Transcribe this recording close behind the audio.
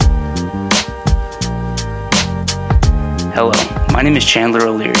Hello, my name is Chandler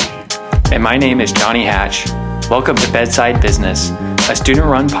O'Leary. And my name is Johnny Hatch. Welcome to Bedside Business, a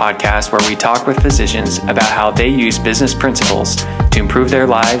student-run podcast where we talk with physicians about how they use business principles to improve their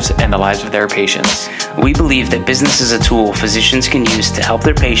lives and the lives of their patients. We believe that business is a tool physicians can use to help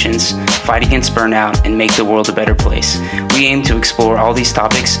their patients fight against burnout and make the world a better place. We aim to explore all these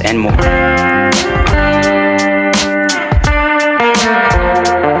topics and more.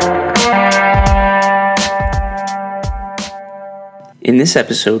 In this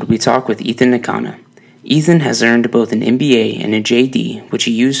episode, we talk with Ethan Nakana. Ethan has earned both an MBA and a JD, which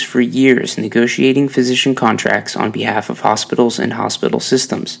he used for years negotiating physician contracts on behalf of hospitals and hospital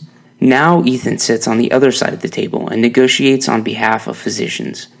systems. Now Ethan sits on the other side of the table and negotiates on behalf of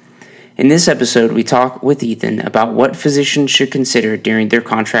physicians. In this episode, we talk with Ethan about what physicians should consider during their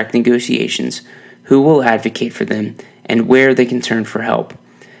contract negotiations, who will advocate for them, and where they can turn for help.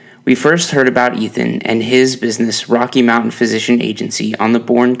 We first heard about Ethan and his business, Rocky Mountain Physician Agency, on the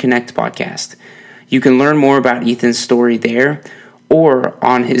Born Connect podcast. You can learn more about Ethan's story there or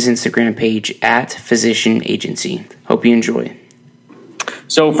on his Instagram page at Physician Agency. Hope you enjoy.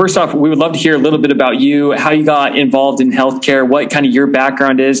 So first off, we would love to hear a little bit about you, how you got involved in healthcare, what kind of your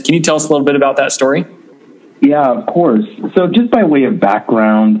background is. Can you tell us a little bit about that story? Yeah, of course. So just by way of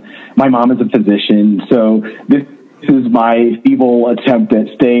background, my mom is a physician, so this is my feeble attempt at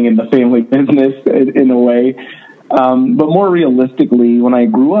staying in the family business in a way. But more realistically, when I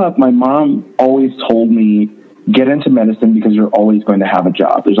grew up, my mom always told me, get into medicine because you're always going to have a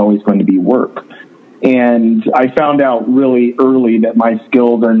job. There's always going to be work. And I found out really early that my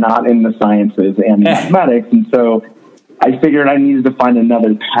skills are not in the sciences and mathematics. And so I figured I needed to find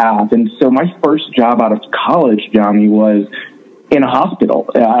another path. And so my first job out of college, Johnny, was in a hospital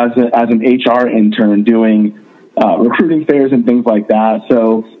as an HR intern doing recruiting fairs and things like that.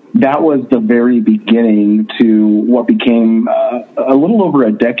 So that was the very beginning to what became a little over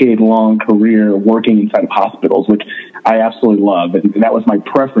a decade-long career working inside of hospitals, which I absolutely love. And that was my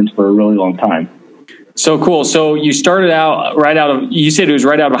preference for a really long time. So cool. So you started out you said it was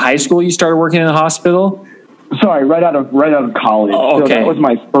right out of high school you started working in a hospital? Sorry, right out of college. Oh, okay. So that was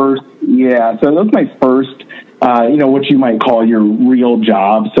my first, so that was my first, what you might call your real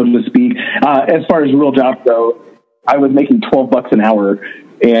job, so to speak. As far as real jobs go, I was making $12 an hour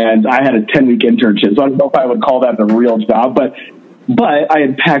and I had a 10-week internship. So I don't know if I would call that a real job, but I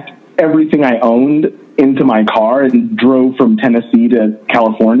had packed everything I owned into my car and drove from Tennessee to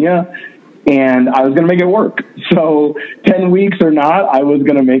California, and I was going to make it work. So 10 weeks or not, I was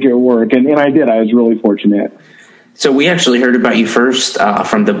going to make it work. And I did. I was really fortunate. So we actually heard about you first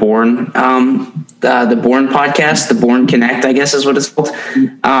from the Born podcast, the Born Connect, I guess is what it's called.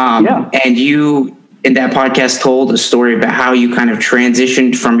 And you, in that podcast, told a story about how you kind of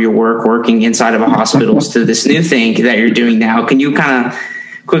transitioned from your work working inside of a hospital to this new thing that you're doing now. Can you kind of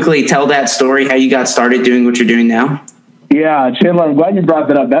quickly tell that story, how you got started doing what you're doing now? Yeah, Chandler, I'm glad you brought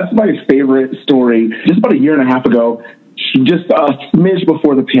that up. That's my favorite story. Just about a year and a half ago, just a smidge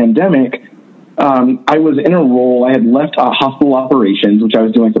before the pandemic, I was in a role. I had left hospital operations, which I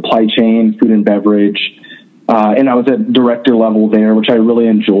was doing supply chain, food and beverage, and I was at director level there, which I really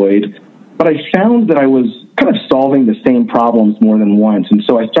enjoyed. But I found that I was kind of solving the same problems more than once. And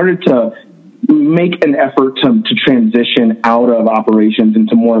so I started to make an effort to transition out of operations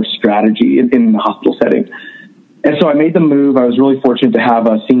into more strategy in the hospital setting. And so I made the move. I was really fortunate to have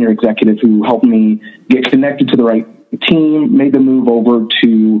a senior executive who helped me get connected to the right team, made the move over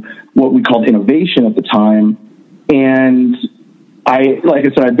to what we called innovation at the time. And like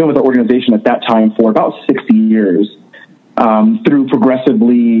I said, I've been with the organization at that time for about 60 years. Through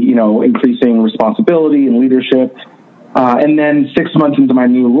progressively, increasing responsibility and leadership. And then 6 months into my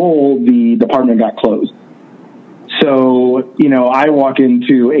new role, the department got closed. So, I walk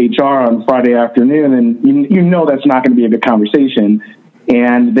into HR on Friday afternoon and that's not going to be a good conversation.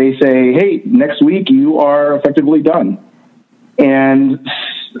 And they say, hey, next week you are effectively done. And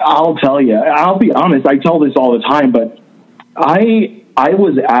I'll tell you, I'll be honest, I tell this all the time, but I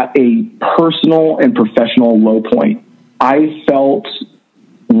was at a personal and professional low point. I felt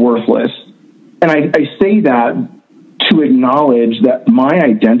worthless. And I say that to acknowledge that my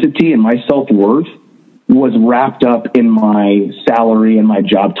identity and my self-worth was wrapped up in my salary and my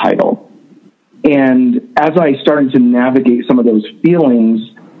job title. And as I started to navigate some of those feelings,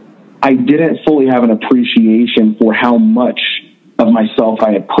 I didn't fully have an appreciation for how much of myself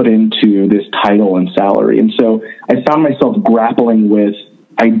I had put into this title and salary. And so I found myself grappling with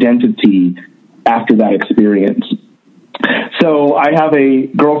identity after that experience. So I have a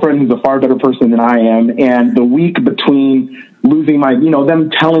girlfriend who's a far better person than I am, and the week between losing them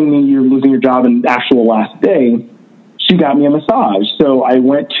telling me you're losing your job and actual last day, she got me a massage. So I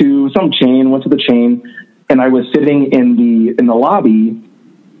went to the chain, and I was sitting in the lobby.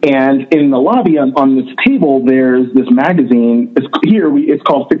 And in the lobby on this table, there's this magazine. It's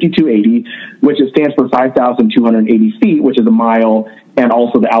called 5280, which stands for 5,280 feet, which is a mile, and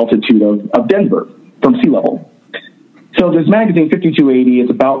also the altitude of Denver from sea level. So this magazine, 5280, is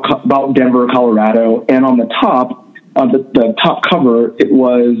about Denver, Colorado. And on the top, the top cover, it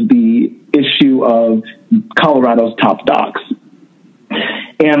was the issue of Colorado's top docs.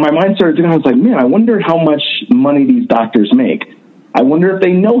 And my mind started thinking, I was like, man, I wonder how much money these doctors make. I wonder if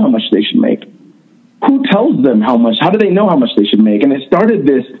they know how much they should make. Who tells them how much? How do they know how much they should make? And it started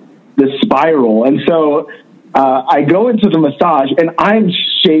this spiral. And so I go into the massage, and I'm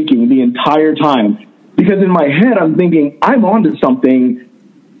shaking the entire time because in my head I'm thinking I'm onto something,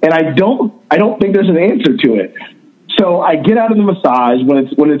 and I don't think there's an answer to it. So I get out of the massage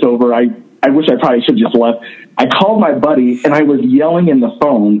when it's over. I wish I probably should have just left. I called my buddy, and I was yelling in the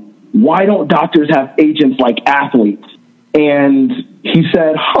phone, "Why don't doctors have agents like athletes?" And he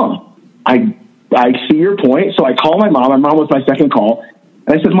said, I see your point. So I called my mom. My mom was my second call.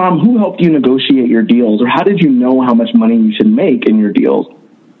 And I said, Mom, who helped you negotiate your deals? Or how did you know how much money you should make in your deals?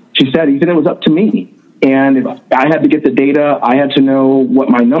 She said, Ethan, it was up to me. And if I had to get the data, I had to know what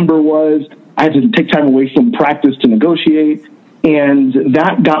my number was. I had to take time away from practice to negotiate. And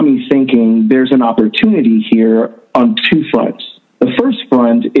that got me thinking there's an opportunity here on two fronts. The first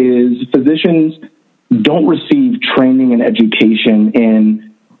front is physicians don't receive training and education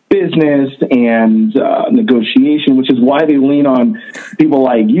in business and negotiation, which is why they lean on people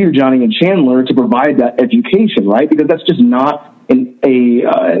like you, Johnny and Chandler, to provide that education, right? Because that's just not an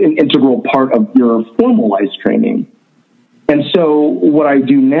integral part of your formalized training. And so what I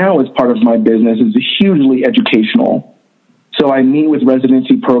do now as part of my business is hugely educational. So I meet with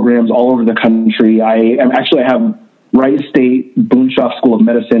residency programs all over the country. I have Wright State Boonshoff School of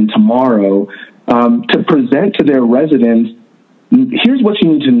Medicine tomorrow to present to their residents, here's what you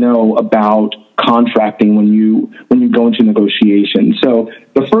need to know about contracting when you go into negotiation. So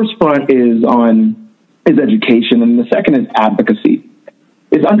the first front is education, and the second is advocacy.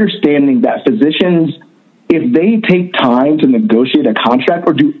 It's understanding that physicians, if they take time to negotiate a contract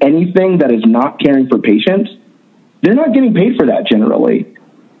or do anything that is not caring for patients, they're not getting paid for that generally.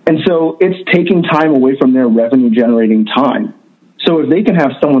 And so it's taking time away from their revenue generating time. So if they can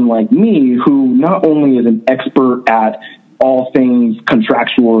have someone like me who not only is an expert at all things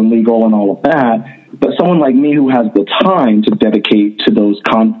contractual and legal and all of that, but someone like me who has the time to dedicate to those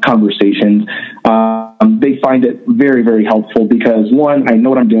conversations, they find it very, very helpful because one, I know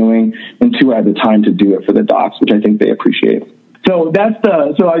what I'm doing, and two, I have the time to do it for the docs, which I think they appreciate. So that's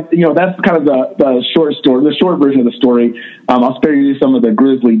kind of the short story, the short version of the story. I'll spare you some of the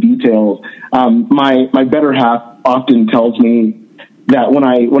grisly details. My better half often tells me that when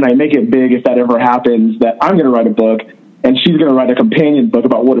I make it big, if that ever happens, that I'm going to write a book, and she's going to write a companion book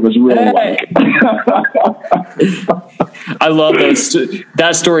about what it was really like. I love that.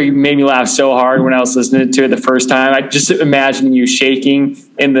 That story made me laugh so hard when I was listening to it the first time. I just imagine you shaking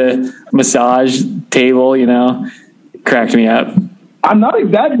in the massage table, it cracked me up. I'm not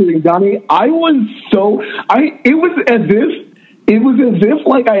exaggerating, Johnny. It was as if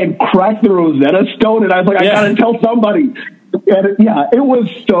like I had cracked the Rosetta Stone, and I was like, I got to tell somebody. And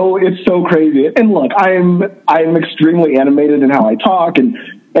it's so crazy. And look, I'm extremely animated in how I talk, and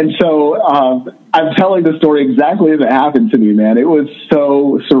so I'm telling the story exactly as it happened to me, man. It was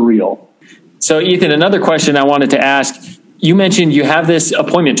so surreal. So Ethan, another question I wanted to ask, you mentioned you have this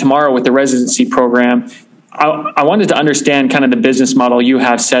appointment tomorrow with the residency program. I wanted to understand kind of the business model you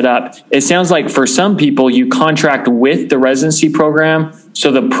have set up. It sounds like for some people you contract with the residency program,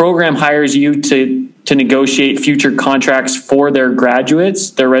 so the program hires you to negotiate future contracts for their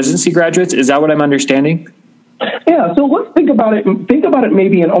graduates, their residency graduates. Is that what I'm understanding? Yeah, so let's think about it. Think about it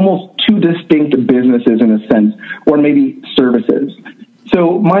maybe in almost two distinct businesses in a sense, or maybe services.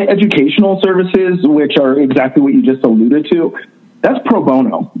 So my educational services, which are exactly what you just alluded to, that's pro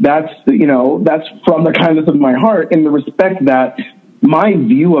bono. That's from the kindness of my heart, in the respect that my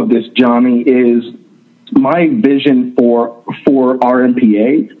view of this, Johnny, is my vision for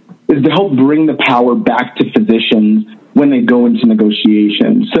RMPA is to help bring the power back to physicians when they go into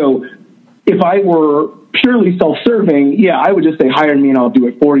negotiation. So if I were purely self-serving, I would just say, hire me and I'll do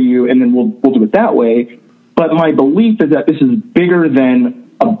it for you, and then we'll do it that way. But my belief is that this is bigger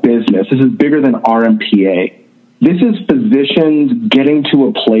than a business. This is bigger than RMPA. This is physicians getting to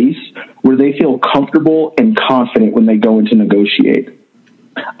a place where they feel comfortable and confident when they go into negotiate.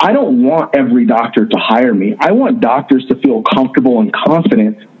 I don't want every doctor to hire me. I want doctors to feel comfortable and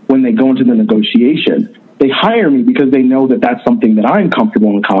confident when they go into the negotiation. They hire me because they know that that's something that I'm comfortable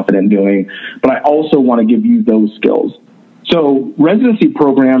and confident doing, but I also want to give you those skills. So residency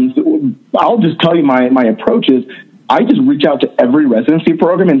programs, I'll just tell you my approach is I just reach out to every residency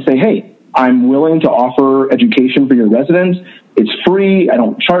program and say, hey, I'm willing to offer education for your residents. It's free. I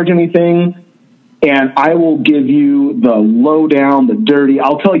don't charge anything. And I will give you the lowdown, the dirty.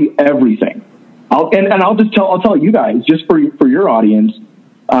 I'll tell you everything. I'll tell you guys, just for your audience,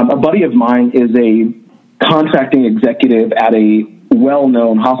 a buddy of mine is a contracting executive at a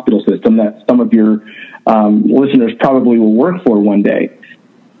well-known hospital system that some of your listeners probably will work for one day.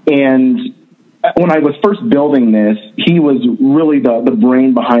 And when I was first building this, he was really the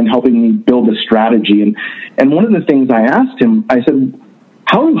brain behind helping me build a strategy. And one of the things I asked him, I said,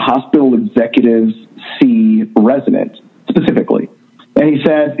 how do hospital executives see residents specifically? And he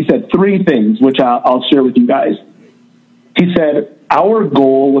said three things, which I'll share with you guys. He said, our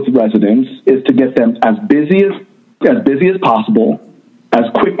goal with residents is to get them as busy as possible, as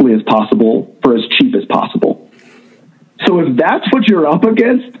quickly as possible, for as cheap as possible. So if that's what you're up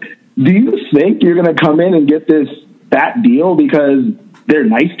against, do you think you're going to come in and get that deal because they're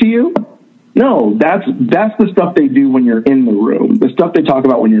nice to you? No, that's the stuff they do when you're in the room. The stuff they talk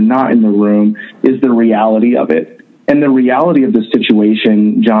about when you're not in the room is the reality of it. And the reality of the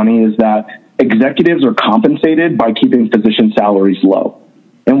situation, Johnny, is that executives are compensated by keeping physician salaries low.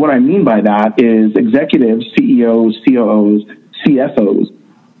 And what I mean by that is executives, CEOs, COOs, CFOs,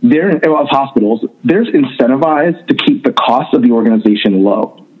 of hospitals, they're incentivized to keep the cost of the organization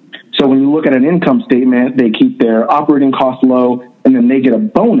low. So when you look at an income statement, they keep their operating costs low, and then they get a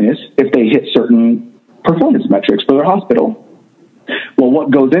bonus if they hit certain performance metrics for their hospital. Well, what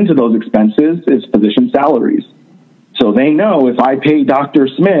goes into those expenses is physician salaries. So they know if I pay Dr.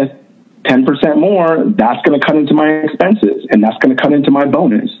 Smith 10% more, that's going to cut into my expenses, and that's going to cut into my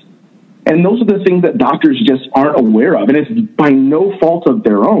bonus. And those are the things that doctors just aren't aware of, and it's by no fault of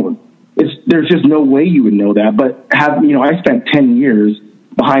their own. There's just no way you would know that. But I spent 10 years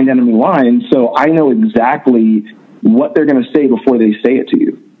behind enemy lines, so I know exactly what they're going to say before they say it to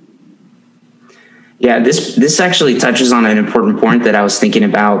you. Yeah, this actually touches on an important point that I was thinking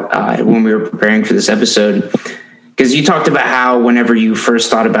about when we were preparing for this episode, because you talked about how whenever you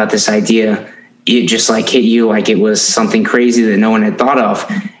first thought about this idea, it just hit you like it was something crazy that no one had thought of.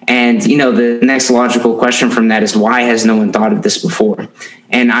 And, the next logical question from that is, why has no one thought of this before?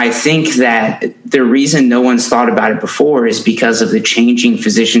 And I think that the reason no one's thought about it before is because of the changing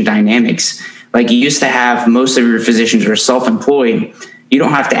physician dynamics. Like, you used to have most of your physicians are self-employed. You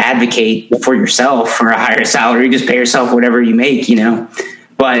don't have to advocate for yourself for a higher salary. You just pay yourself whatever you make,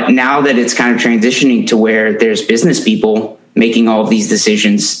 But now that it's kind of transitioning to where there's business people making all of these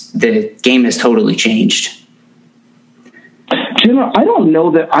decisions, the game has totally changed. Jim, I don't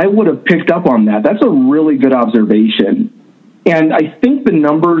know that I would have picked up on that. That's a really good observation. And I think the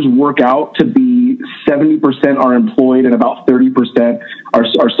numbers work out to be 70% are employed and about 30%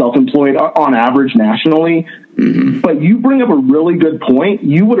 are self-employed on average nationally. Mm-hmm. But you bring up a really good point.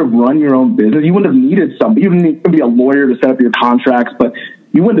 You would have run your own business. You wouldn't have needed somebody. You wouldn't need to be a lawyer to set up your contracts, but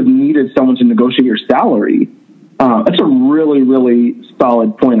you wouldn't have needed someone to negotiate your salary. That's a really, really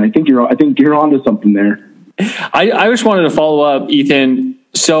solid point. I think you're onto something there. I just wanted to follow up, Ethan.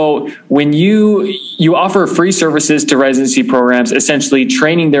 So when you offer free services to residency programs, essentially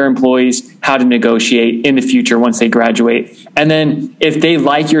training their employees how to negotiate in the future once they graduate. And then if they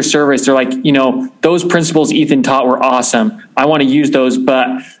like your service, they're like, those principles Ethan taught were awesome. I want to use those, but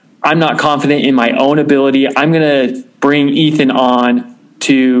I'm not confident in my own ability. I'm going to bring Ethan on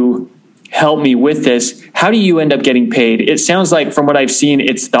to help me with this. How do you end up getting paid? It sounds like from what I've seen,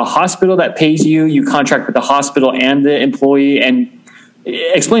 it's the hospital that pays you. You contract with the hospital and the employee. And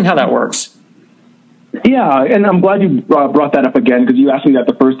explain how that works. Yeah, and I'm glad you brought that up again, because you asked me that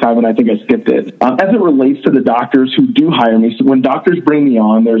the first time and I think I skipped it. As it relates to the doctors who do hire me, so when doctors bring me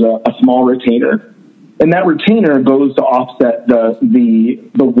on, there's a small retainer. And that retainer goes to offset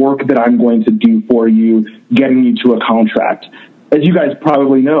the work that I'm going to do for you, getting you to a contract. As you guys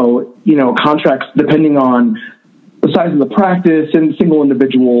probably know, contracts, depending on the size of the practice and single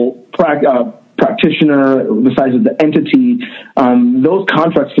individual practitioner, the size of the entity, those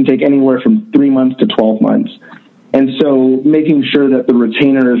contracts can take anywhere from 3 months to 12 months. And so making sure that the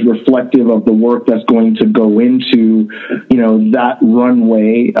retainer is reflective of the work that's going to go into, that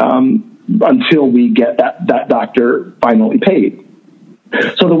runway until we get that doctor finally paid.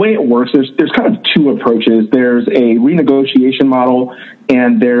 So the way it works, there's kind of two approaches. There's a renegotiation model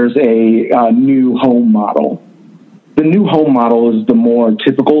and there's a new home model. The new home model is the more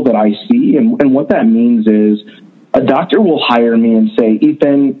typical that I see. And what that means is a doctor will hire me and say,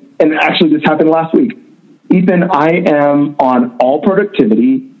 Ethan, and actually this happened last week. Ethan, I am on all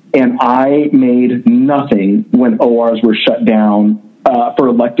productivity, and I made nothing when ORs were shut down for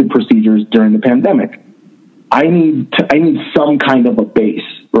elective procedures during the pandemic. I need some kind of a base,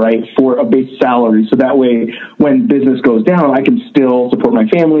 right, for a base salary. So that way, when business goes down, I can still support my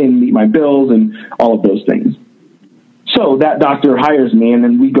family and meet my bills and all of those things. So that doctor hires me, and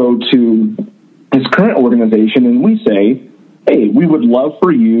then we go to his current organization and we say, hey, we would love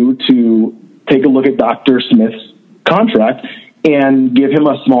for you to take a look at Dr. Smith's contract and give him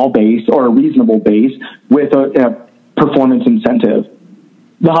a small base or a reasonable base with a performance incentive.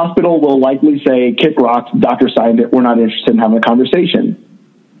 The hospital will likely say, kick rocks, doctor signed it, we're not interested in having a conversation.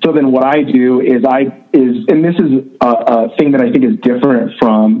 So then what I do is and this is a thing that I think is different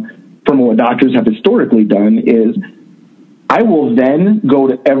from what doctors have historically done, is I will then go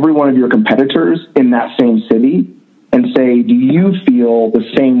to every one of your competitors in that same city and say, do you feel the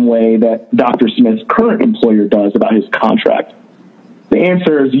same way that Dr. Smith's current employer does about his contract? The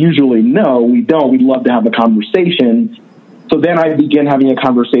answer is usually no, we don't. We'd love to have a conversation. So then I begin having a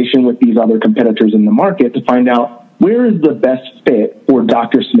conversation with these other competitors in the market to find out where is the best fit for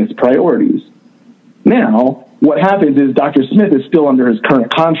Dr. Smith's priorities. Now, what happens is Dr. Smith is still under his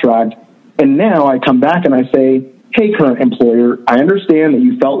current contract, and now I come back and I say, hey, current employer, I understand that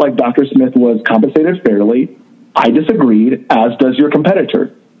you felt like Dr. Smith was compensated fairly. I disagreed, as does your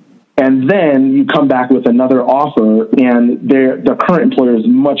competitor. And then you come back with another offer, and the current employer is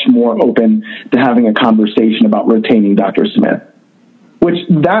much more open to having a conversation about retaining Dr. Smith, which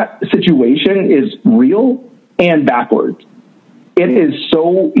that situation is real and backwards. It is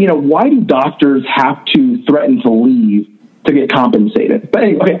so, why do doctors have to threaten to leave to get compensated? But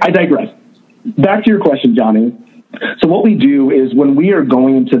anyway, I digress. Back to your question, Johnny. So what we do is when we are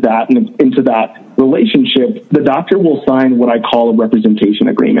going into that relationship, the doctor will sign what I call a representation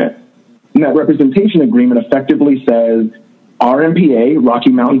agreement. And that representation agreement effectively says RMPA,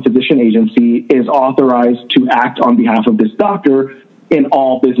 Rocky Mountain Physician Agency, is authorized to act on behalf of this doctor in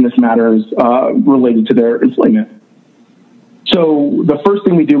all business matters related to their employment. So the first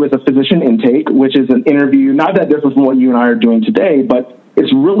thing we do is a physician intake, which is an interview, not that different from what you and I are doing today, but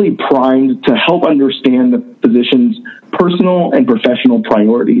it's really primed to help understand the physician's personal and professional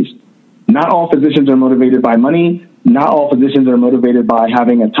priorities. Not all physicians are motivated by money. Not all physicians are motivated by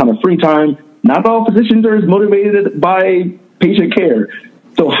having a ton of free time. Not all physicians are motivated by patient care.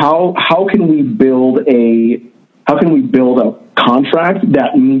 So how can we build a contract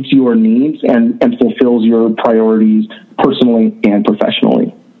that meets your needs and fulfills your priorities personally and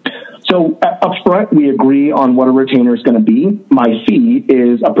professionally? So up front, we agree on what a retainer is going to be. My fee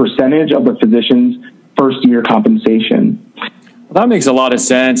is a percentage of the physician's first year compensation. Well, that makes a lot of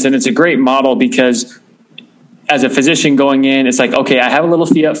sense. And it's a great model because as a physician going in, it's like, okay, I have a little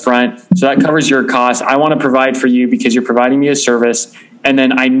fee up front, so that covers your costs. I want to provide for you because you're providing me a service. And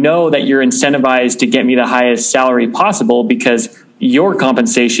then I know that you're incentivized to get me the highest salary possible because your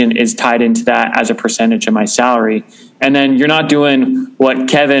compensation is tied into that as a percentage of my salary. And then you're not doing what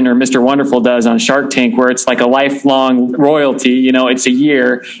Kevin or Mr. Wonderful does on Shark Tank, where it's like a lifelong royalty, it's a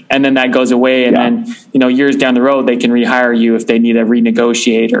year and then that goes away. And then, years down the road, they can rehire you if they need a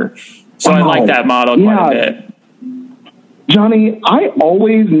renegotiator. So I like that model quite a bit. Johnny, I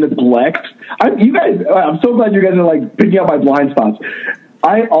always neglect, I'm so glad you guys are like picking up my blind spots.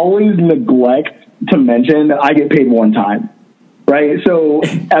 I always neglect to mention that I get paid one time, right? So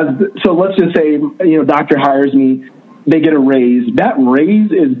let's just say, doctor hires me, they get a raise. That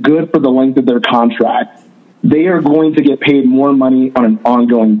raise is good for the length of their contract. They are going to get paid more money on an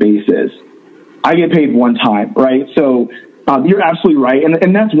ongoing basis. I get paid one time, right? So you're absolutely right.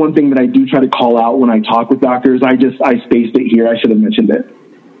 And that's one thing that I do try to call out when I talk with doctors. I spaced it here. I should have mentioned it.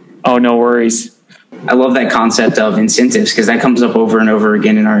 Oh, no worries. I love that concept of incentives because that comes up over and over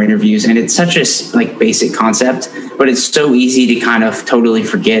again in our interviews. And it's such a basic concept, but it's so easy to kind of totally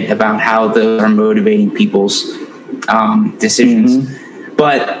forget about how those are motivating people's decisions. Mm-hmm.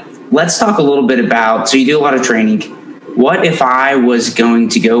 But let's talk a little bit about, so you do a lot of training. What if I was going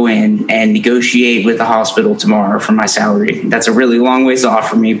to go in and negotiate with the hospital tomorrow for my salary? That's a really long ways off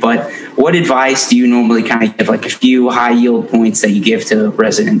for me, but what advice do you normally kind of give, like a few high yield points that you give to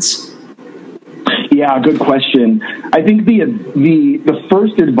residents? Yeah, good question. I think the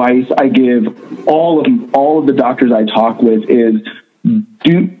first advice I give all of the doctors I talk with is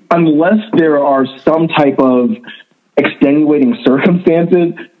unless there are some type of extenuating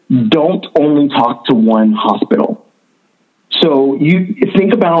circumstances, don't only talk to one hospital. So you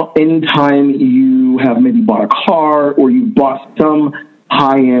think about any time you have maybe bought a car or you bought some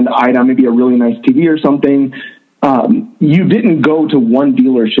high-end item, maybe a really nice TV or something. you didn't go to one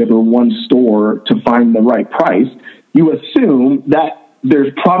dealership or one store to find the right price. You assume that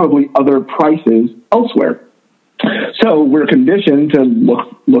there's probably other prices elsewhere. So we're conditioned to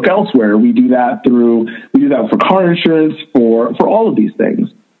look elsewhere. We do that for car insurance, for all of these things.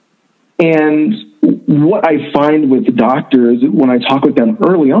 And what I find with doctors when I talk with them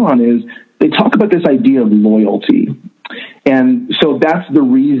early on is they talk about this idea of loyalty. And so that's the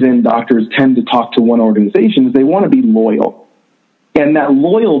reason doctors tend to talk to one organization is they want to be loyal. And that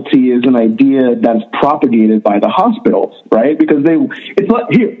loyalty is an idea that's propagated by the hospitals, right? Because it's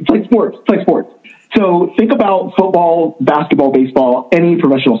like sports. So think about football, basketball, baseball, any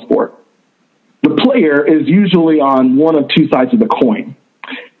professional sport. The player is usually on one of two sides of the coin.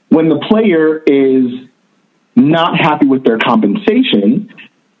 When the player is not happy with their compensation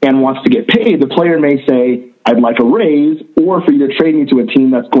and wants to get paid, the player may say, I'd like a raise, or for you to trade me to a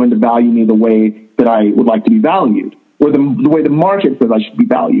team that's going to value me the way that I would like to be valued, or the way the market says I should be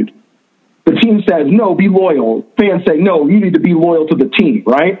valued. The team says, no, be loyal. Fans say, no, you need to be loyal to the team,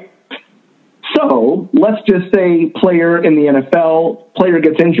 right? So let's just say player in the NFL, player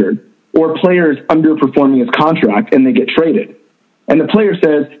gets injured, or player is underperforming his contract and they get traded. And the player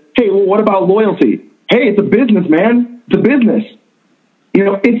says, hey, well, what about loyalty? Hey, it's a business, man. It's a business.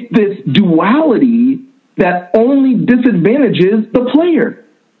 It's this duality that only disadvantages the player.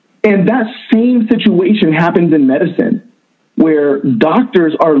 And that same situation happens in medicine, where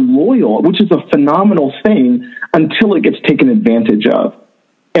doctors are loyal, which is a phenomenal thing, until it gets taken advantage of.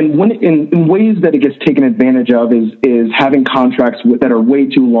 And when in ways that it gets taken advantage of is having contracts that are way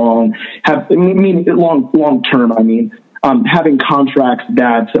too long, long term. Having contracts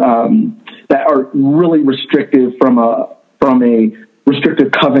that are really restrictive from a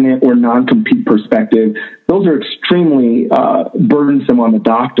restrictive covenant or non-compete perspective. Those are extremely burdensome on the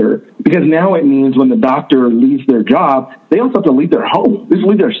doctor, because now it means when the doctor leaves their job, they also have to leave their home. They have to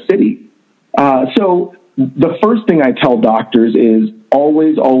leave their city. So the first thing I tell doctors is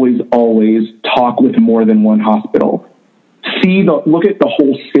always, always, always talk with more than one hospital. Look at the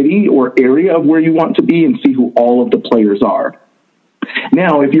whole city or area of where you want to be and see who all of the players are.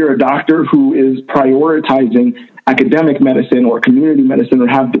 Now, if you're a doctor who is prioritizing academic medicine or community medicine or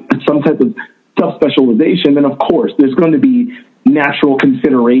have some type of subspecialization, then of course there's going to be natural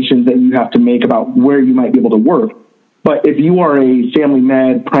considerations that you have to make about where you might be able to work. But if you are a family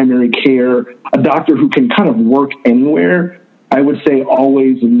med, primary care, a doctor who can kind of work anywhere, I would say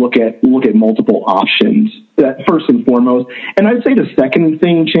always look at multiple options. That first and foremost. And I'd say the second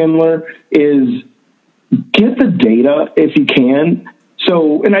thing, Chandler, is get the data if you can.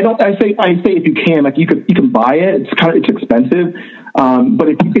 So, and I say if you can, like you can buy it. It's expensive, but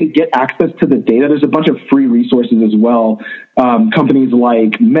if you can get access to the data, there's a bunch of free resources as well. Companies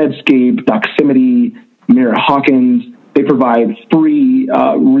like Medscape, Doximity, Merritt Hawkins, they provide free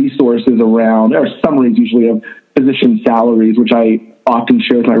resources around, or summaries usually of physician salaries, which I often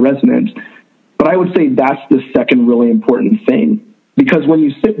share with my residents. But I would say that's the second really important thing, because when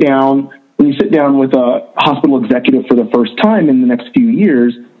you sit down with a hospital executive for the first time in the next few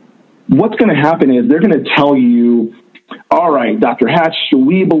years, what's going to happen is they're going to tell you, all right, Dr. Hatch,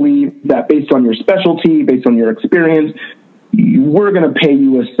 we believe that based on your specialty, based on your experience, we're going to pay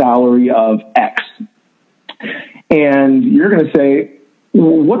you a salary of X. And you're going to say,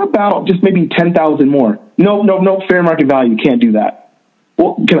 well, what about just maybe 10,000 more? No, fair market value, can't do that.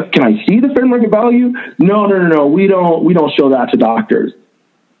 Well, can I see the fair market value? No, we don't show that to doctors.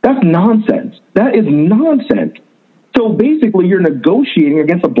 That's nonsense. That is nonsense. So basically, you're negotiating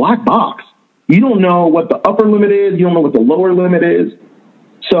against a black box. You don't know what the upper limit is. You don't know what the lower limit is.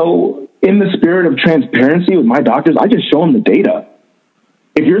 So in the spirit of transparency with my doctors, I just show them the data.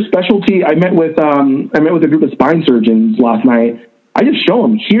 If your specialty, I met with a group of spine surgeons last night. I just show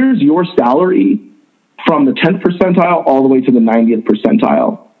them, here's your salary from the 10th percentile all the way to the 90th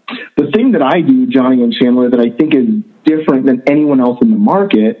percentile. The thing that I do, Johnny and Chandler, that I think is different than anyone else in the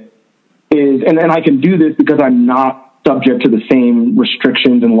market is, and I can do this because I'm not subject to the same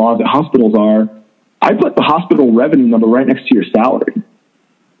restrictions and laws that hospitals are, I put the hospital revenue number right next to your salary.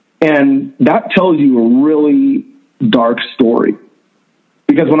 And that tells you a really dark story.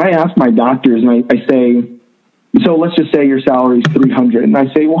 Because when I ask my doctors and I say, so let's just say your salary is $300, and I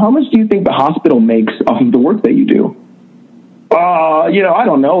say, well, how much do you think the hospital makes off of the work that you do? I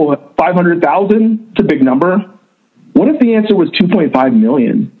don't know, 500,000. It's a big number. What if the answer was 2.5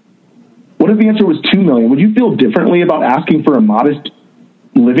 million? What if the answer was 2 million? Would you feel differently about asking for a modest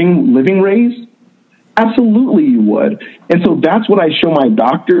living raise? Absolutely you would. And so that's what I show my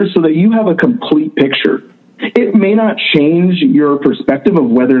doctors, so that you have a complete picture. It may not change your perspective of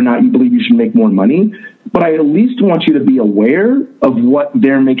whether or not you believe you should make more money, but I at least want you to be aware of what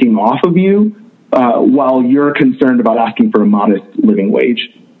they're making off of you while you're concerned about asking for a modest living wage.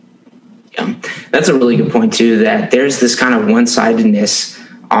 Yeah, that's a really good point too, that there's this kind of one-sidedness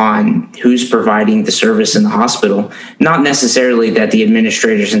on who's providing the service in the hospital. Not necessarily that the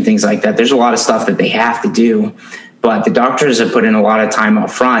administrators and things like that, there's a lot of stuff that they have to do, but the doctors have put in a lot of time up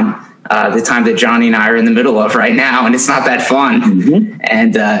front, the time that Johnny and I are in the middle of right now, and it's not that fun. Mm-hmm.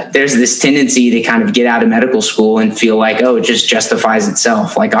 And there's this tendency to kind of get out of medical school and feel like, oh, it just justifies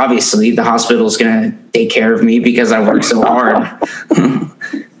itself. Like, obviously, the hospital is going to take care of me because I work so hard.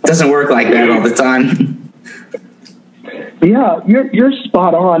 It doesn't work like that all the time. Yeah, you're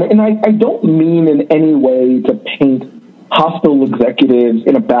spot on. And I don't mean in any way to paint hospital executives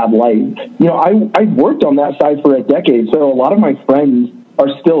in a bad light. You know, I worked on that side for a decade, so a lot of my friends are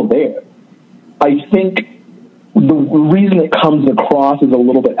still there. I think the reason it comes across as a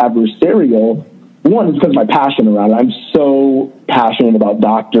little bit adversarial, one, is because of my passion around it. I'm so passionate about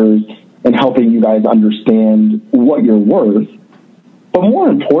doctors and helping you guys understand what you're worth. But more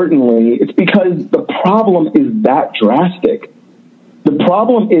importantly, it's because the problem is that drastic. The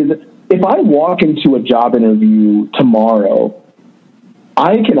problem is, if I walk into a job interview tomorrow,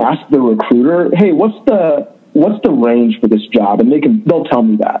 I can ask the recruiter, hey, what's the range for this job? And they'll tell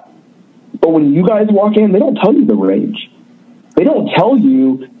me that. But when you guys walk in, they don't tell you the range. They don't tell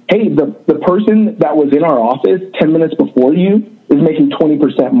you, hey, the person that was in our office 10 minutes before you is making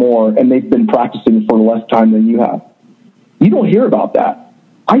 20% more, and they've been practicing for less time than you have. You don't hear about that.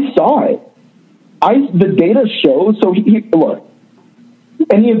 I saw it. The data shows. So look,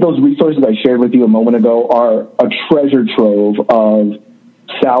 any of those resources I shared with you a moment ago are a treasure trove of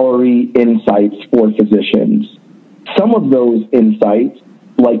salary insights for physicians. Some of those insights,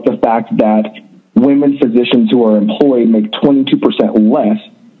 like the fact that women physicians who are employed make 22% less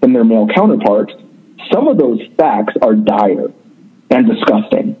than their male counterparts, some of those facts are dire and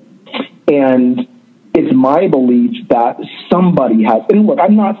disgusting. And it's my belief that somebody has, and look,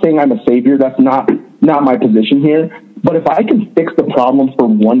 I'm not saying I'm a savior. That's not my position here. But if I can fix the problem for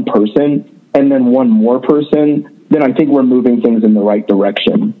one person and then one more person, then I think we're moving things in the right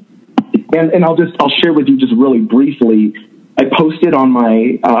direction. And I'll share with you just really briefly. I posted on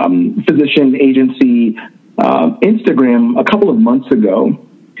my physician agency Instagram a couple of months ago,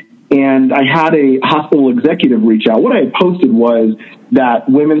 and I had a hospital executive reach out. What I had posted was that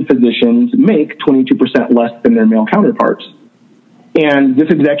women physicians make 22% less than their male counterparts. And this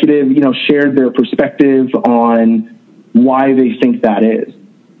executive, shared their perspective on why they think that is.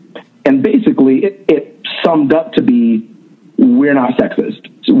 And basically it summed up to be, we're not sexist.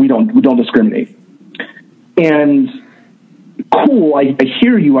 So we don't discriminate. And cool, I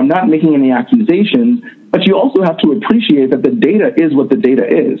hear you. I'm not making any accusations, but you also have to appreciate that the data is what the data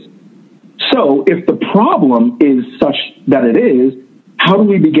is. So if the problem is such that it is, how do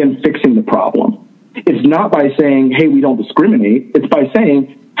we begin fixing the problem? It's not by saying, hey, we don't discriminate. It's by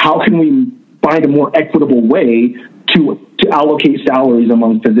saying, how can we find a more equitable way to allocate salaries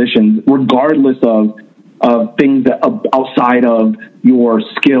among physicians, regardless of things that outside of your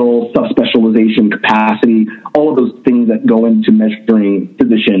skill, subspecialization, capacity, all of those things that go into measuring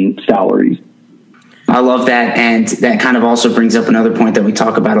physician salaries. I love that. And that kind of also brings up another point that we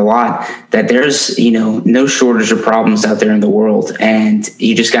talk about a lot, that there's, no shortage of problems out there in the world. And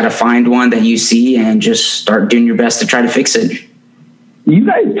you just got to find one that you see and just start doing your best to try to fix it. You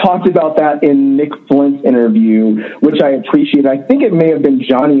guys talked about that in Nick Flint's interview, which I appreciate. I think it may have been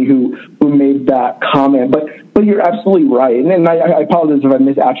Johnny who made that comment, but you're absolutely right. And I apologize if I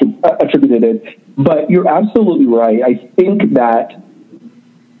misattributed it, but you're absolutely right. I think that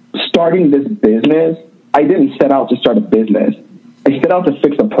starting this business, I didn't set out to start a business. I set out to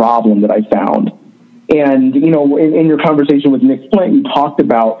fix a problem that I found. And, in your conversation with Nick Flint, you talked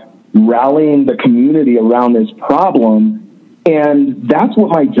about rallying the community around this problem. And that's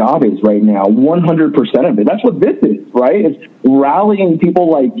what my job is right now, 100% of it. That's what this is, right? It's rallying people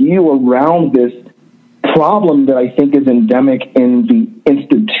like you around this problem that I think is endemic in the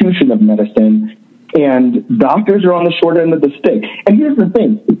institution of medicine. And doctors are on the short end of the stick. And here's the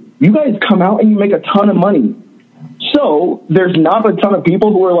thing. You guys come out and you make a ton of money. So there's not a ton of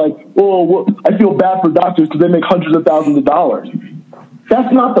people who are like, well, I feel bad for doctors because they make hundreds of thousands of dollars.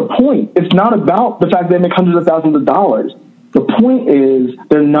 That's not the point. It's not about the fact they make hundreds of thousands of dollars. The point is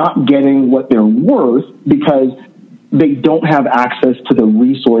they're not getting what they're worth because they don't have access to the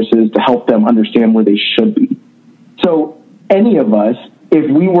resources to help them understand where they should be. So any of us,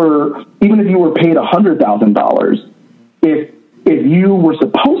 even if you were paid $100,000, if you were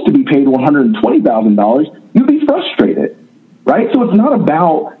supposed to be paid $120,000, you'd be frustrated, right? So it's not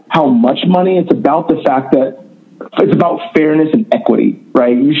about how much money. It's about the fact that it's about fairness and equity,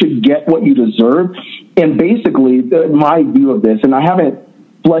 right? You should get what you deserve. And basically, my view of this, and I haven't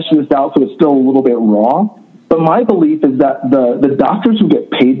fleshed this out, so it's still a little bit raw, but my belief is that the doctors who get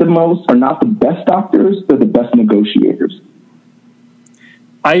paid the most are not the best doctors, they're the best negotiators.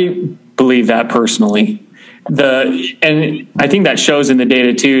 I believe that personally. And I think that shows in the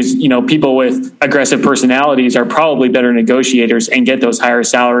data too, is, people with aggressive personalities are probably better negotiators and get those higher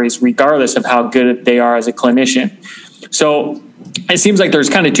salaries regardless of how good they are as a clinician. So it seems like there's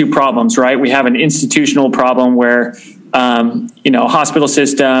kind of two problems, right? We have an institutional problem where, hospital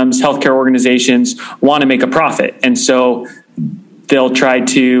systems, healthcare organizations want to make a profit. And so they'll try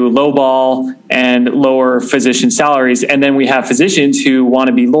to lowball and lower physician salaries. And then we have physicians who want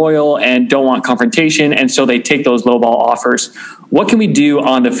to be loyal and don't want confrontation. And so they take those lowball offers. What can we do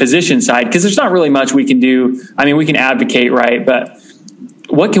on the physician side? Because there's not really much we can do. I mean, we can advocate, right? But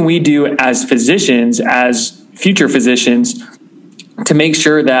what can we do as physicians, as future physicians, to make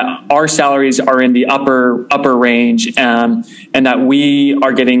sure that our salaries are in the upper range, and that we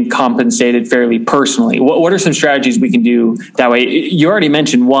are getting compensated fairly personally? What are some strategies we can do that way? You already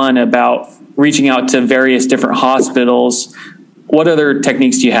mentioned one about reaching out to various different hospitals. What other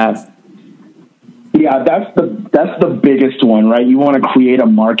techniques do you have? Yeah, that's the biggest one, right? You want to create a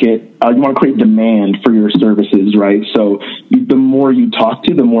market. You want to create demand for your services, right? So the more you talk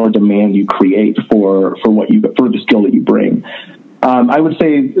to, the more demand you create for the skill that you bring. I would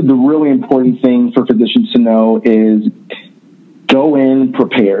say the really important thing for physicians to know is go in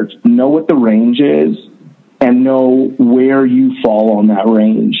prepared, know what the range is, and know where you fall on that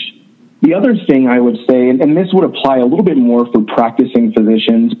range. The other thing I would say, and this would apply a little bit more for practicing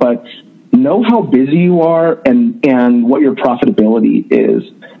physicians, but know how busy you are and what your profitability is.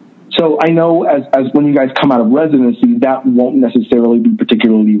 So I know as when you guys come out of residency, that won't necessarily be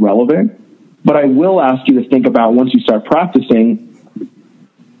particularly relevant, but I will ask you to think about, once you start practicing,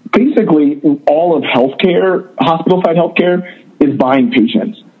 basically all of healthcare, hospital-side healthcare, is buying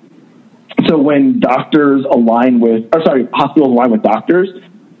patients. So when hospitals align with doctors,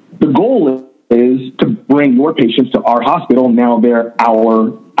 the goal is to bring your patients to our hospital. Now they're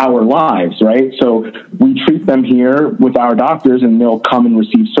our lives, right? So we treat them here with our doctors, and they'll come and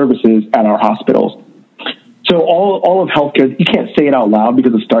receive services at our hospitals. So all of healthcare, you can't say it out loud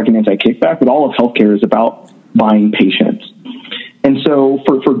because of Stark and anti-kickback, but all of healthcare is about buying patients. And so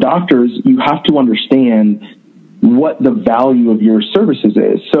for doctors, you have to understand what the value of your services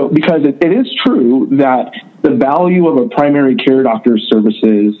is. So because it is true that the value of a primary care doctor's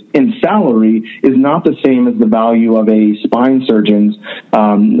services in salary is not the same as the value of a spine surgeon's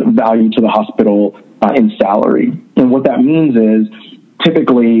value to the hospital in salary. And what that means is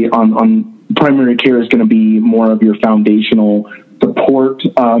typically on primary care is going to be more of your foundational support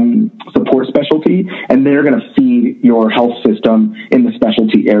specialty, and they're going to feed your health system in the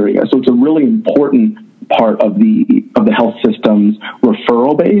specialty area. So it's a really important part of the health system's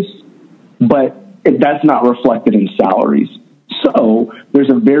referral base, but that's not reflected in salaries. So there's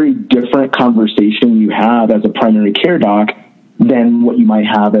a very different conversation you have as a primary care doc than what you might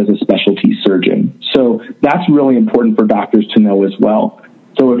have as a specialty surgeon. So that's really important for doctors to know as well.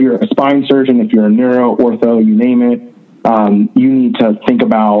 So if you're a spine surgeon, if you're a neuro, ortho, you name it, you need to think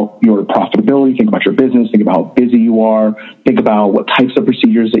about your profitability, think about your business, think about how busy you are, think about what types of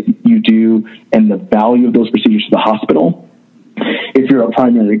procedures that you do and the value of those procedures to the hospital. If you're a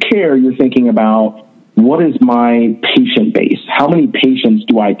primary care, you're thinking about, what is my patient base? How many patients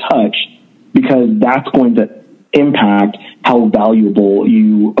do I touch? Because that's going to impact how valuable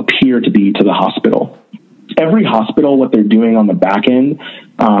you appear to be to the hospital. Every hospital, what they're doing on the back end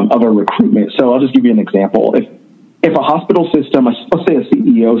of a recruitment. So I'll just give you an example. If a hospital system, let's say a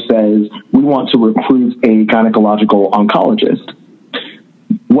CEO says, we want to recruit a gynecological oncologist,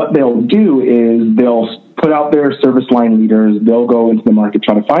 what they'll do is they'll put out their service line leaders, they'll go into the market,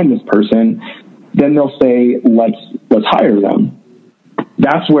 try to find this person, then they'll say, let's hire them.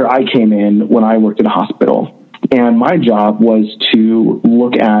 That's where I came in when I worked at a hospital. And my job was to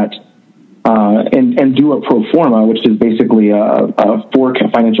look at and do a pro forma, which is basically a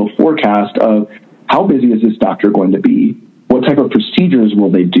financial forecast of how busy is this doctor going to be? What type of procedures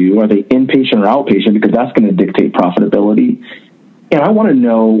will they do? Are they inpatient or outpatient? Because that's going to dictate profitability. And I want to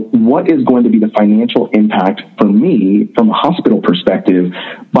know what is going to be the financial impact for me from a hospital perspective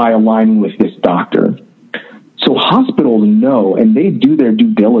by aligning with this doctor. So hospitals know, and they do their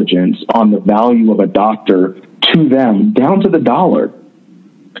due diligence on the value of a doctor to them, down to the dollar.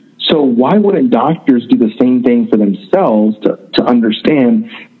 So why wouldn't doctors do the same thing for themselves to understand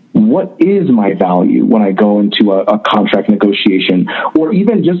what is my value when I go into a contract negotiation, or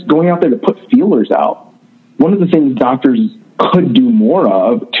even just going out there to put feelers out? One of the things doctors could do more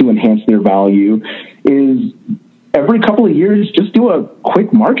of to enhance their value is every couple of years, just do a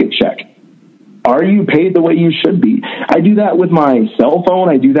quick market check. Are you paid the way you should be? I do that with my cell phone.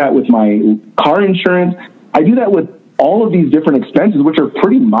 I do that with my car insurance. I do that with all of these different expenses, which are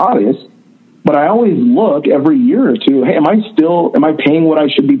pretty modest. But I always look every year or two, hey, am I paying what I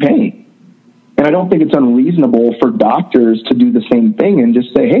should be paying? And I don't think it's unreasonable for doctors to do the same thing and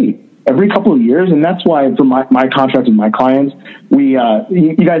just say, hey, every couple of years. And that's why for my contract with my clients,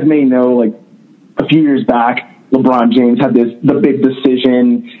 you guys may know, like a few years back, LeBron James had the big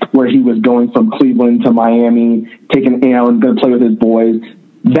decision where he was going from Cleveland to Miami, and going to play with his boys.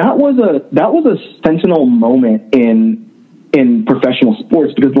 That was a sentinel moment in professional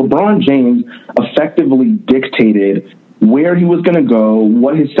sports, because LeBron James effectively dictated where he was going to go,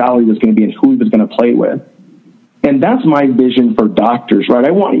 what his salary was going to be, and who he was going to play with. And that's my vision for doctors, right?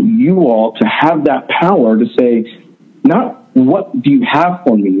 I want you all to have that power to say, not what do you have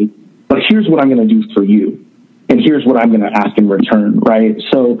for me, but here's what I'm going to do for you. And here's what I'm going to ask in return, right?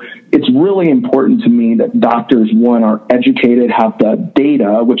 So it's really important to me that doctors, one, are educated, have the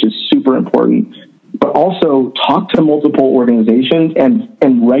data, which is super important, but also talk to multiple organizations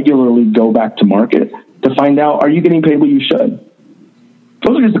and regularly go back to market to find out, are you getting paid what you should?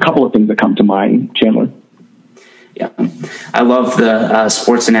 Those are just a couple of things that come to mind, Chandler. Yeah, I love the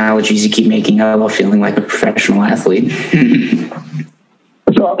sports analogies you keep making. I love feeling like a professional athlete.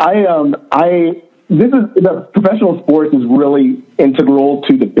 So the professional sports is really integral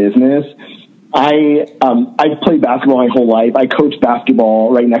to the business. I've played basketball my whole life. I coach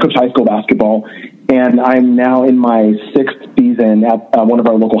basketball right now. I coach high school basketball, and I'm now in my 6th season at one of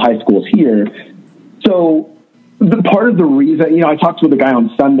our local high schools here. So part of the reason, I talked with a guy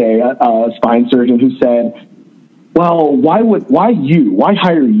on Sunday, a spine surgeon, who said, well, why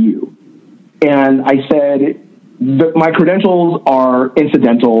hire you? And I said, my credentials are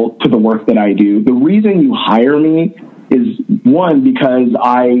incidental to the work that I do. The reason you hire me is, one, because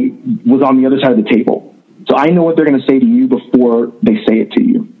I was on the other side of the table. So I know what they're going to say to you before they say it to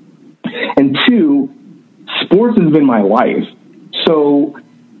you. And two, sports has been my life. So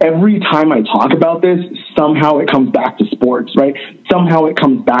every time I talk about this, somehow it comes back to sports, right? Somehow it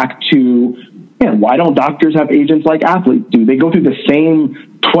comes back to, why don't doctors have agents like athletes do? They go through the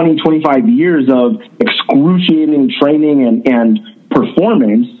same 20, 25 years of excruciating training and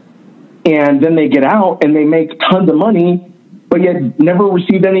performance, and then they get out and they make tons of money, but yet never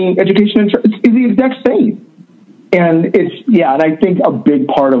received any education. It's the exact same. And and I think a big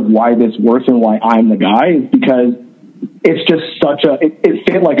part of why this works and why I'm the guy is because it's just it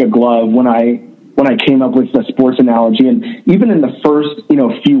fit like a glove when I came up with the sports analogy. And even in the first,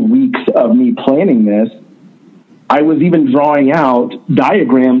 few weeks of me planning this, I was even drawing out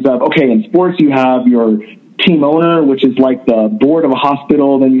diagrams of, okay, in sports you have your team owner, which is like the board of a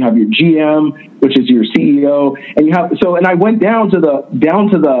hospital. Then you have your GM, which is your CEO. And I went down to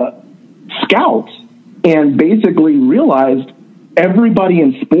the scouts and basically realized everybody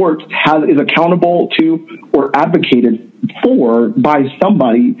in sports is accountable to or advocated for by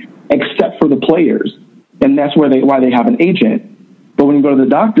somebody except for the players. And that's why they have an agent. But when you go to the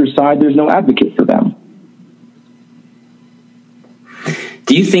doctor's side, there's no advocate for them.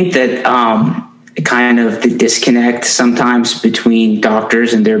 Do you think that kind of the disconnect sometimes between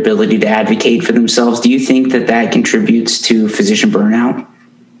doctors and their ability to advocate for themselves, do you think that contributes to physician burnout?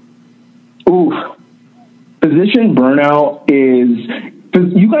 Ooh, physician burnout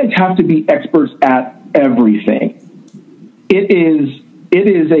you guys have to be experts at everything. It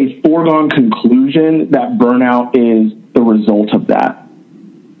is a foregone conclusion that burnout is the result of that.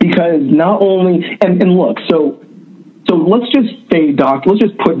 Because not only, and look, so let's just say let's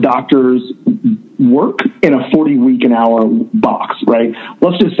just put doctors work in a 40-week an hour box, right?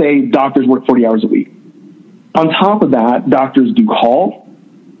 Let's just say doctors work 40 hours a week. On top of that, doctors do call,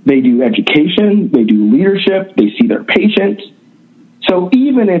 they do education, they do leadership, they see their patients. So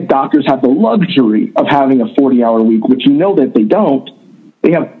even if doctors have the luxury of having a 40-hour week, which that they don't,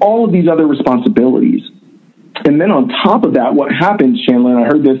 they have all of these other responsibilities. And then on top of that, what happens, Chandler, and I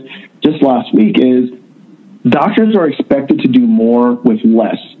heard this just last week, is doctors are expected to do more with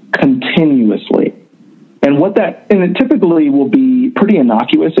less continuously. And it typically will be pretty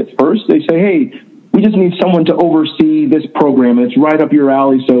innocuous at first. They say, hey, we just need someone to oversee this program. It's right up your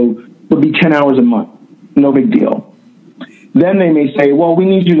alley, so it'll be 10 hours a month. No big deal. Then they may say, well, we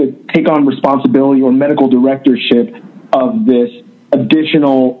need you to take on responsibility or medical directorship of this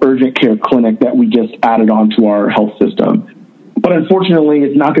additional urgent care clinic that we just added onto our health system. But unfortunately,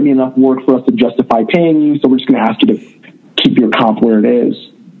 it's not going to be enough work for us to justify paying you, so we're just going to ask you to keep your comp where it is.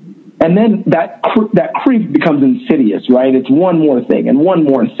 And then that creep becomes insidious, right? It's one more thing and one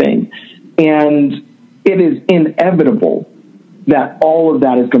more thing. And it is inevitable that all of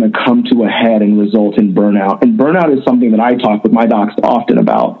that is going to come to a head and result in burnout. And burnout is something that I talk with my docs often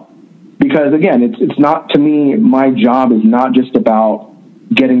about. Because, again, it's not, to me, my job is not just about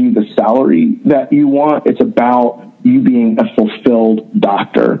getting you the salary that you want. It's about you being a fulfilled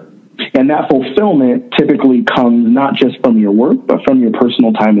doctor. And that fulfillment typically comes not just from your work, but from your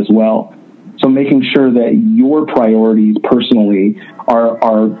personal time as well. So making sure that your priorities personally are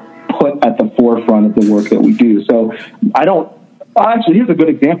put at the forefront of the work that we do. So actually, here's a good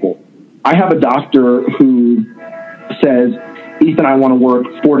example. I have a doctor who says, Ethan, I want to work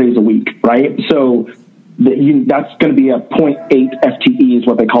 4 days a week, right? So that's going to be a 0.8 FTE is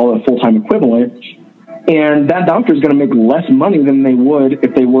what they call a full-time equivalent. And that doctor is going to make less money than they would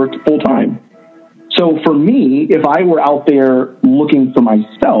if they worked full-time. So for me, if I were out there looking for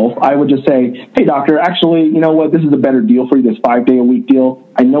myself, I would just say, hey, doctor, actually, you know what? This is a better deal for you, this 5-day-a-week deal.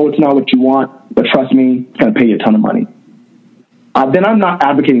 I know it's not what you want, but trust me, it's going to pay you a ton of money. Then I'm not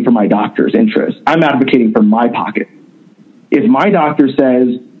advocating for my doctor's interest. I'm advocating for my pocket. If my doctor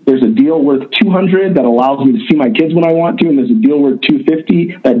says there's a deal worth $200 that allows me to see my kids when I want to, and there's a deal worth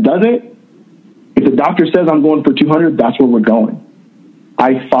 $250 that doesn't, if the doctor says I'm going for $200, that's where we're going.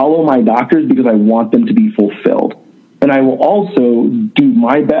 I follow my doctors because I want them to be fulfilled. And I will also do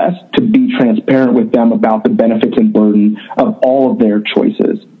my best to be transparent with them about the benefits and burden of all of their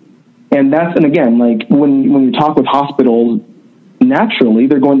choices. And again, like when you talk with hospitals, naturally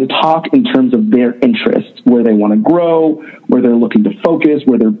they're going to talk in terms of their interests, where they want to grow, where they're looking to focus,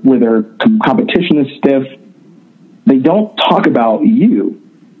 where their competition is stiff. They don't talk about you.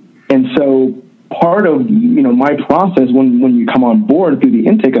 And so part of, my process when you come on board through the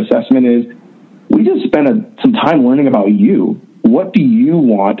intake assessment is we just spend some time learning about you. What do you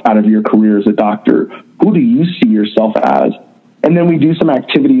want out of your career as a doctor? Who do you see yourself as? And then we do some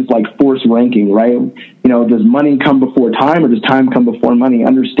activities like force ranking, right? Does money come before time or does time come before money?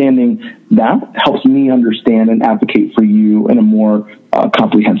 Understanding that helps me understand and advocate for you in a more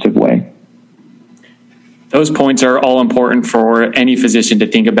comprehensive way. Those points are all important for any physician to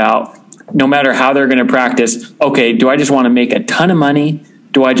think about. No matter how they're going to practice, okay, do I just want to make a ton of money?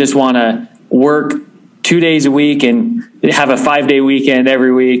 Do I just want to work 2 days a week and have a 5-day weekend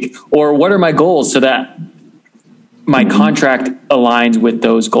every week? Or what are my goals so that my contract aligns with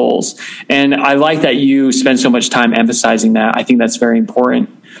those goals? And I like that you spend so much time emphasizing that. I think that's very important.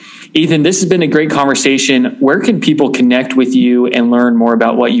 Ethan, this has been a great conversation. Where can people connect with you and learn more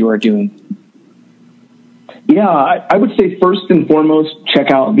about what you are doing? Yeah, I would say first and foremost, check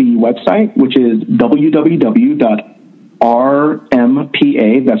out the website, which is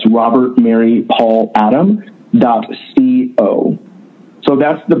www.rmpa, that's Robert Mary Paul Adam.co. So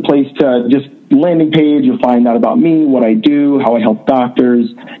that's the place to just landing page. You'll find out about me, what I do, how I help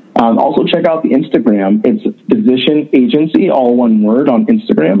doctors. Also check out the Instagram. It's Physician Agency, all one word on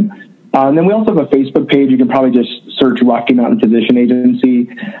Instagram. And then we also have a Facebook page. You can probably just search Rocky Mountain Physician Agency.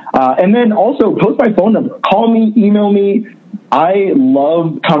 And then also post my phone number. Call me, email me. I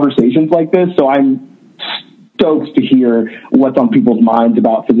love conversations like this, so I'm stoked to hear what's on people's minds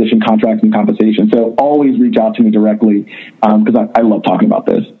about physician contracts and compensation. So always reach out to me directly because I love talking about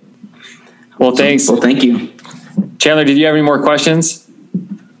this. Well, thanks. Well, thank you. Chandler, did you have any more questions?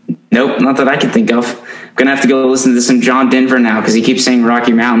 Nope, not that I can think of. I'm going to have to go listen to some John Denver now because he keeps saying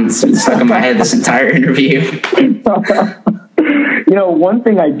Rocky Mountains. It's stuck in my head this entire interview. One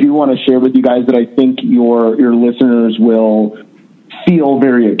thing I do want to share with you guys that I think your listeners will feel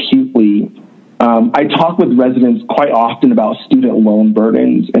very acutely. I talk with residents quite often about student loan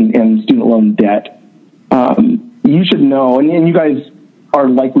burdens and student loan debt. You should know, and you guys are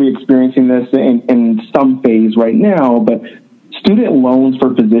likely experiencing this in some phase right now, but student loans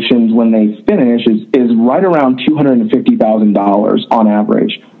for physicians when they finish is right around $250,000 on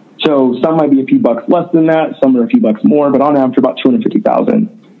average. So some might be a few bucks less than that, some are a few bucks more, but on average about $250,000.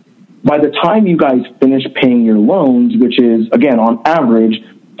 By the time you guys finish paying your loans, which is, again, on average,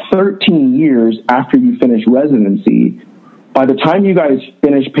 13 years after you finish residency, by the time you guys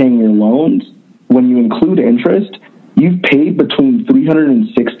finish paying your loans, when you include interest, you've paid between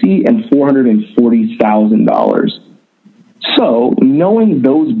 $360,000 and $440,000. So knowing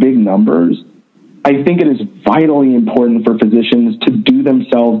those big numbers, I think it is vitally important for physicians to do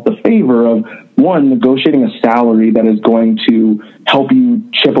themselves the favor of, one, negotiating a salary that is going to help you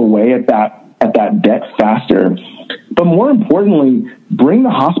chip away at that debt faster. But more importantly, bring the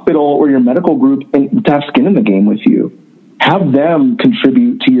hospital or your medical group to have skin in the game with you. have them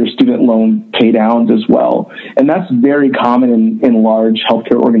contribute to your student loan pay downs as well. And that's very common in large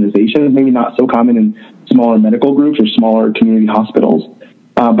healthcare organizations, maybe not so common in smaller medical groups or smaller community hospitals.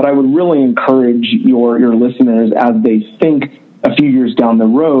 But I would really encourage your listeners, as they think a few years down the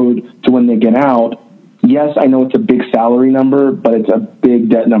road to when they get out. Yes, I know it's a big salary number, but it's a big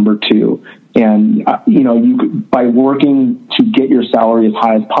debt number too. And, by working to get your salary as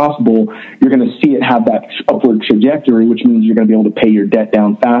high as possible, you're going to see it have that upward trajectory, which means you're going to be able to pay your debt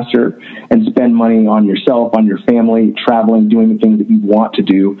down faster and spend money on yourself, on your family, traveling, doing the things that you want to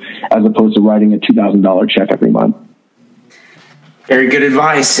do, as opposed to writing a $2,000 check every month. Very good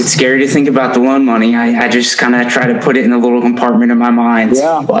advice. It's scary to think about the loan money. I just kind of try to put it in a little compartment in my mind.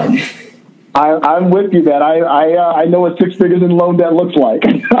 Yeah. But I'm with you, man. I know what 6 figures in loan debt looks like.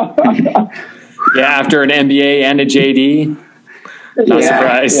 Yeah, after an MBA and a JD, not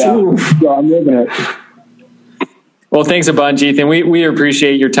surprised. Yeah. So I'm living it. Well, thanks a bunch, Ethan. We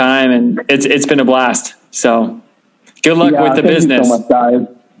appreciate your time, and it's been a blast. So good luck with the business. Thank you so much,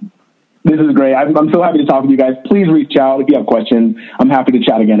 guys. This is great. I'm so happy to talk with you guys. Please reach out if you have questions. I'm happy to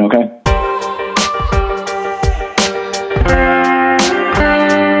chat again, okay?